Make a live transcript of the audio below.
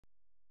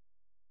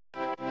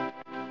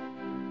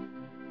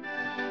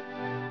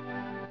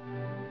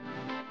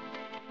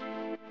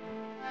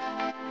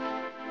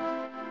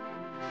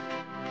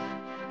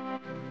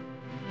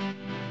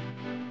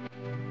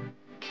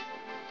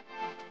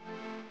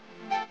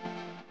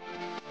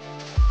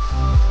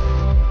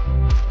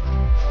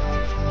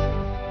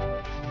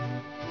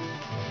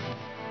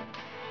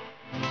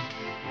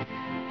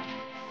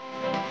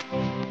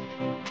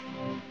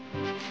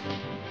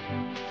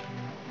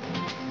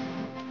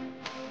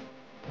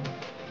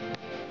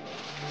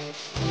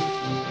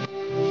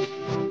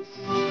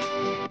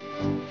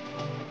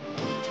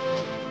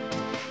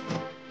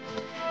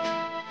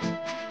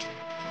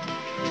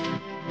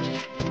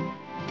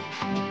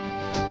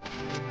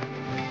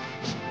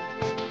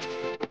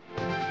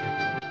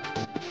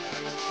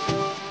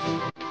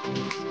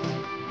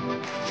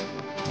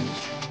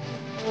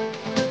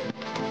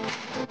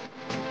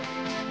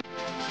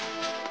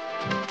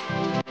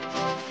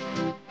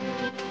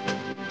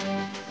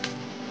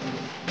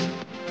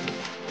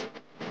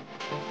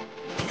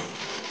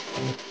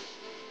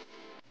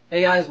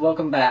Hey guys,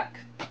 welcome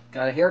back.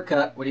 Got a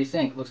haircut. What do you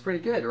think? Looks pretty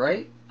good,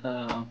 right?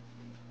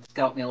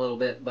 Scalped me a little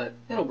bit, but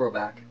it'll grow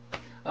back.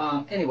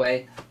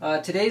 Anyway,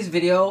 today's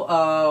video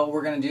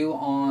we're going to do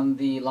on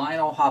the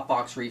Lionel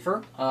Hotbox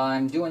Reefer.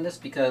 I'm doing this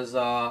because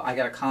I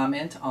got a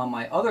comment on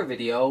my other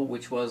video,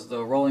 which was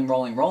the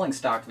rolling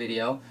stock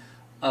video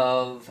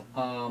of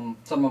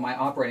some of my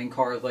operating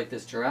cars like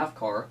this giraffe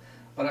car.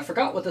 But I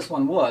forgot what this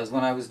one was.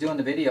 When I was doing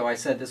the video, I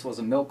said this was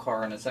a milk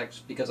car, and it's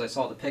actually because I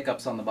saw the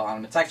pickups on the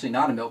bottom. It's actually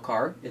not a milk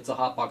car. It's a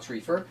hotbox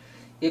reefer.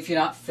 If you're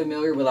not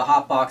familiar with a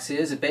hotbox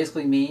is, it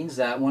basically means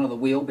that one of the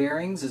wheel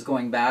bearings is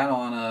going bad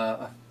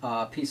on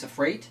a piece of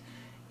freight,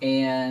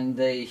 and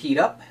they heat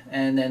up,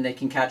 and then they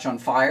can catch on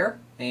fire,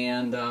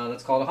 and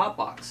that's called a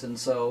hotbox. And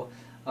so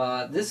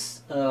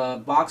this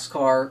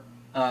boxcar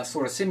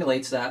sort of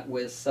simulates that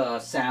with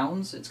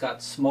sounds. It's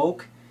got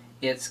smoke.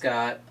 It's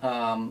got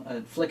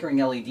a flickering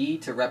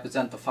LED to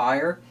represent the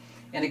fire,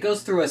 and it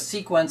goes through a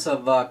sequence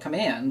of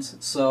commands.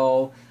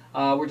 So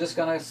we're just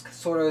going to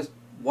sort of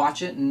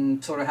watch it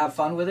and sort of have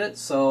fun with it.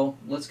 So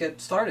let's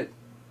get started.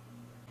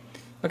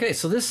 Okay,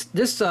 so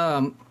this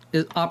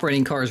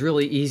operating car is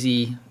really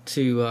easy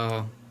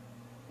to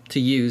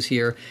use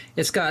here.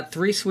 It's got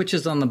 3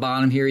 switches on the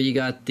bottom here. You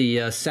got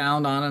the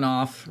sound on and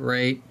off,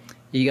 right?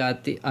 You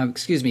got the,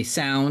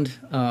 sound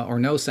or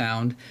no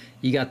sound.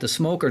 You got the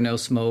smoke or no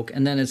smoke,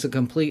 and then it's a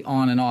complete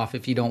on and off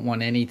if you don't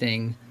want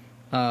anything.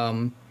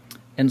 And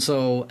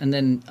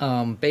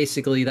then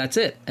basically that's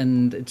it.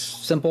 And it's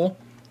simple.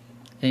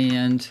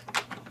 And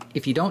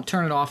if you don't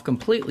turn it off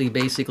completely,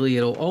 basically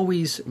it'll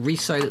always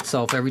reset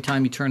itself every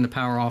time you turn the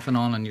power off and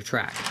on your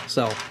track.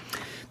 So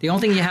the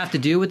only thing you have to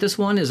do with this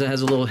one is it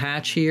has a little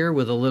hatch here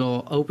with a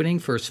little opening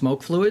for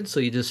smoke fluid. So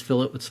you just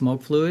fill it with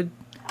smoke fluid,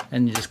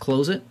 and you just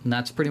close it, and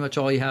that's pretty much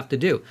all you have to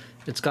do.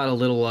 It's got a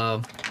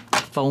little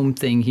foam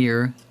thing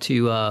here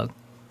to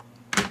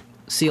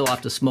seal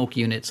off the smoke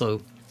unit.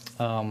 So,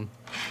 and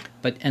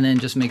then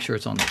just make sure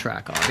it's on the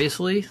track,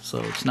 obviously,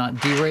 so it's not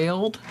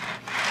derailed.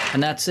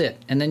 And that's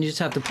it. And then you just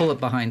have to pull it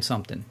behind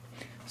something.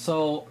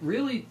 So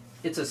really,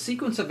 it's a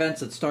sequence of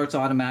events that starts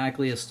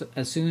automatically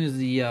as soon as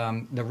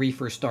the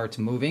reefer starts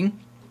moving,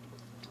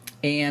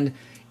 and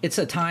it's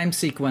a time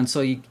sequence,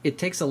 so it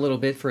takes a little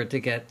bit for it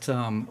to get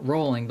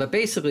rolling. But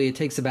basically, it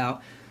takes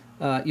about,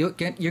 you're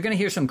going to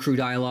hear some crew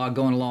dialogue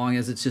going along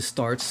as it just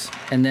starts.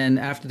 And then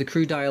after the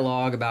crew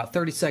dialogue, about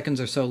 30 seconds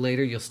or so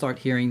later, you'll start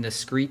hearing the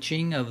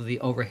screeching of the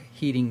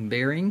overheating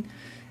bearing.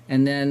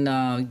 And then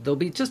there'll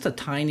be just a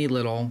tiny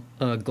little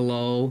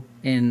glow,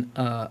 and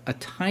a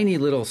tiny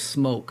little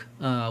smoke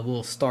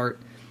will start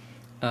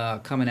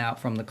coming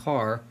out from the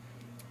car.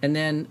 And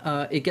then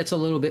it gets a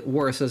little bit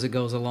worse as it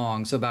goes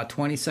along. So about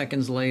 20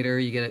 seconds later,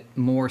 you get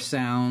more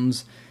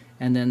sounds,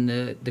 and then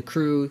the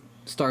crew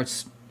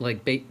starts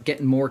like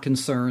getting more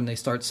concerned. They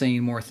start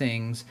saying more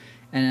things.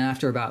 And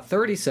after about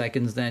 30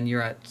 seconds, then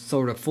you're at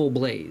sort of full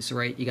blaze,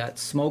 right? You got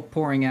smoke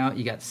pouring out,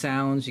 you got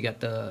sounds, you got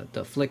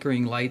the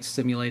flickering lights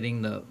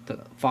simulating the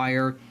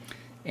fire,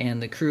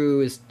 and the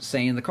crew is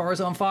saying the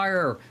car's on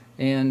fire,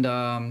 and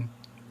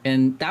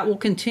that will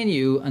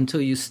continue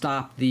until you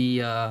stop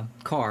the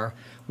car.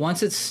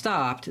 Once it's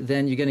stopped,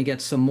 then you're going to get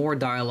some more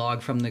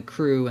dialogue from the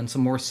crew and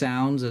some more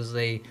sounds as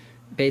they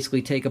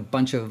basically take a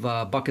bunch of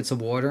buckets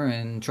of water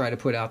and try to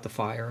put out the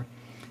fire.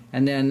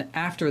 And then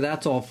after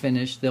that's all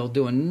finished, they'll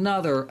do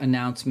another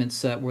announcement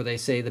set where they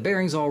say the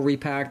bearing's all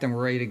repacked and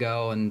we're ready to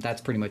go, and that's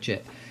pretty much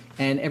it.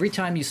 And every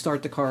time you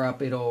start the car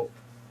up, it'll,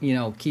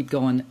 keep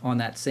going on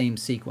that same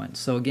sequence.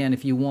 So again,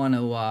 if you want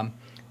to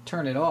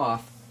turn it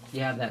off,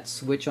 you have that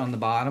switch on the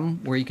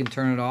bottom where you can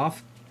turn it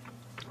off.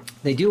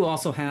 They do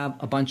also have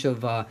a bunch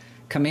of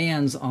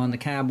commands on the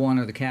Cab 1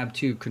 or the Cab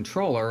 2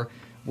 controller,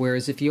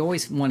 whereas if you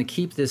always want to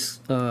keep this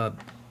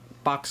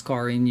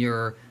boxcar in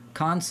your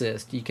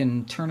consist, you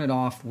can turn it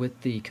off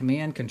with the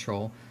command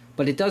control,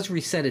 but it does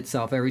reset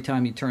itself every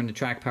time you turn the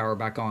track power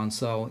back on.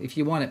 So if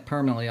you want it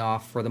permanently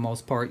off, for the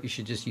most part, you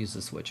should just use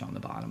the switch on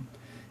the bottom.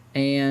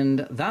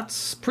 And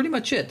that's pretty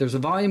much it. There's a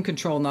volume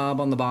control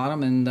knob on the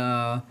bottom,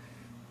 and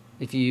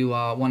if you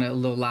want it a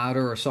little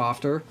louder or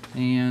softer,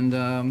 and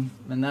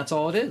that's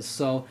all it is.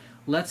 So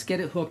let's get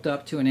it hooked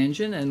up to an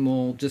engine, and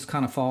we'll just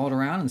kind of follow it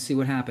around and see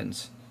what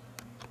happens.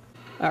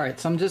 All right,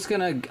 so I'm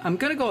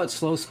gonna go at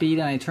slow speed,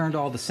 and I turned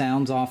all the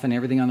sounds off and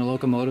everything on the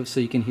locomotive so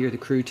you can hear the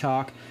crew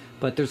talk.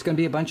 But there's gonna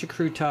be a bunch of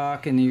crew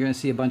talk, and you're gonna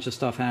see a bunch of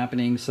stuff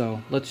happening.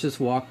 So let's just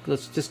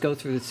go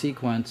through the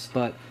sequence.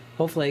 But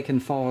hopefully I can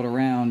follow it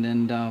around,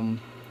 and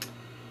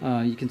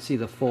you can see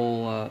the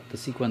full the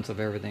sequence of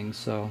everything.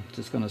 So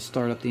just going to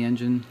start up the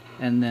engine,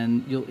 and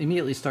then you'll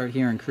immediately start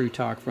hearing crew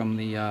talk from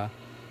the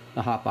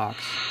hotbox.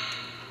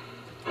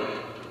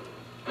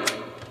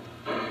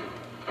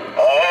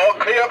 All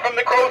clear from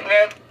the crow's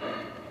nest.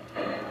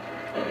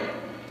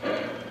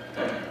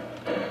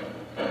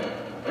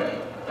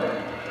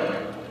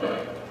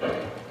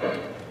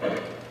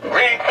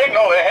 Green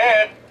signal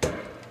ahead.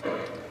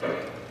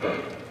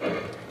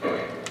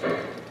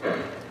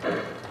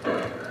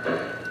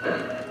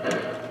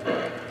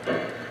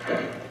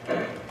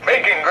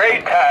 Making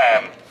great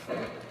time.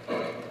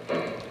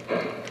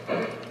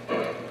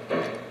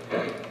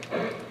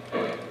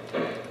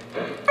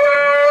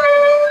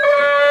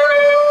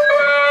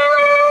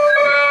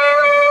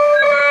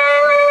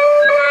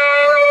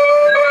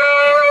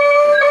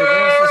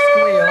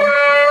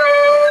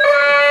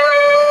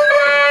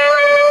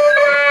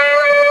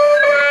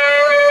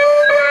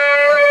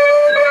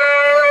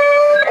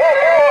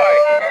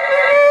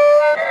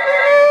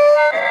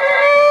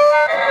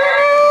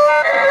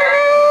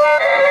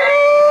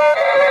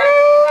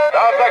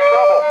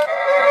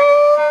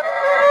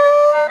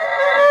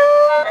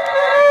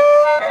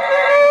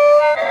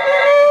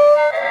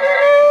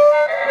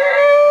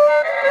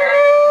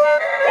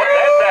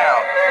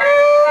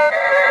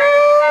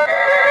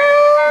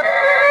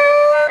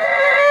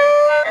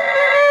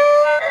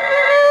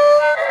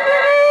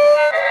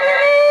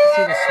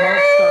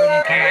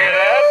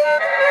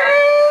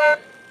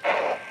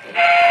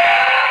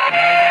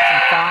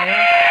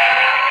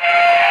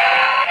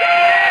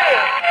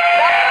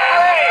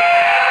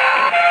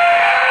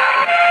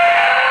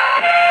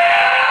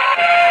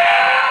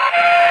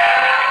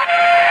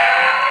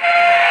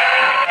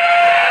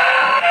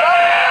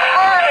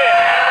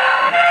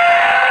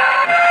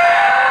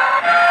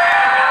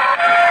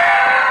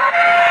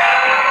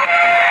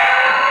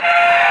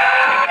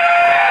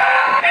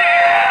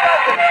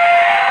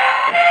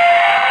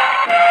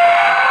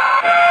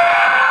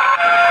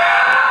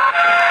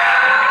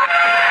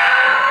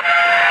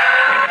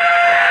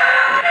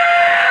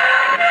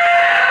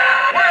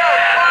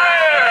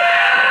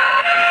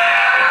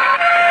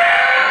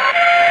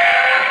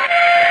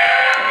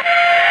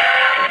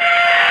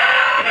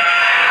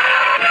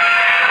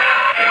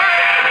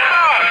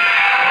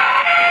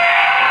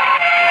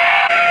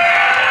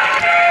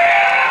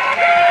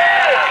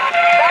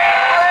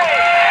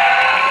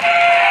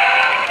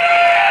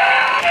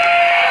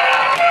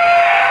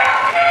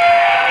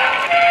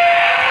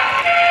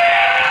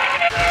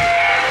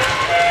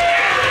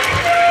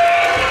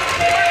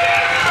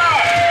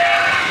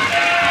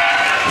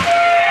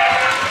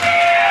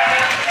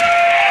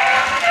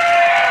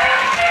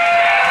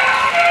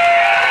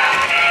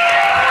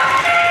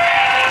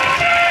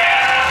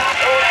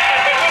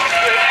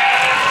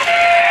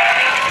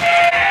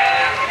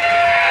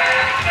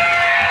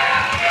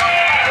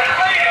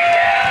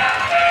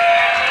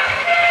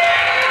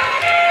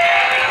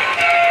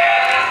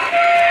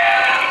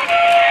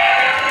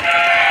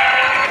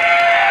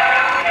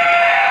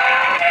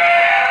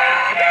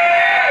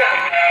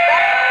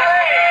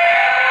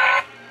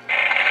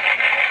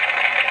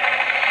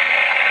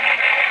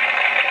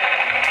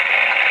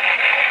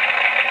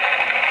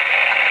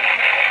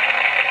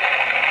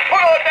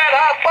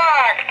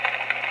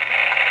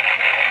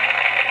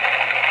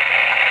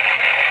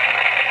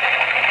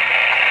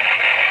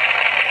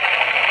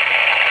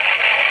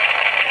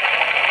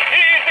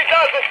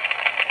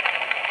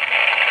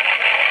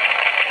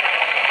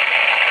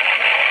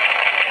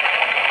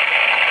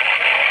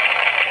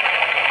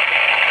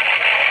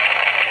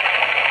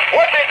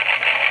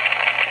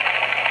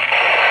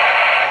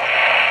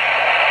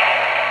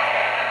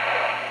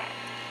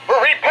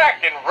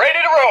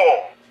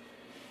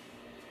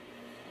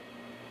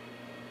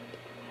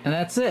 And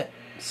that's it.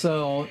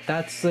 So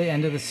that's the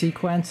end of the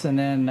sequence, and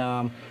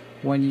then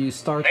when you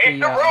start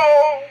Need to the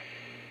roll.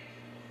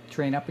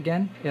 train up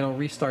again, it'll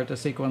restart the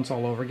sequence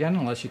all over again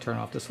unless you turn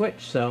off the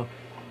switch. So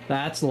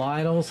that's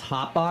Lytle's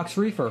Hotbox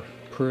Reefer.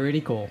 Pretty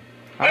cool.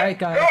 Alright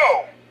guys,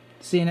 Go.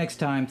 see you next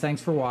time.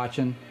 Thanks for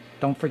watching.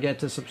 Don't forget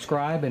to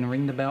subscribe and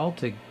ring the bell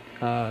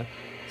to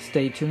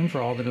stay tuned for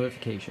all the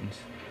notifications.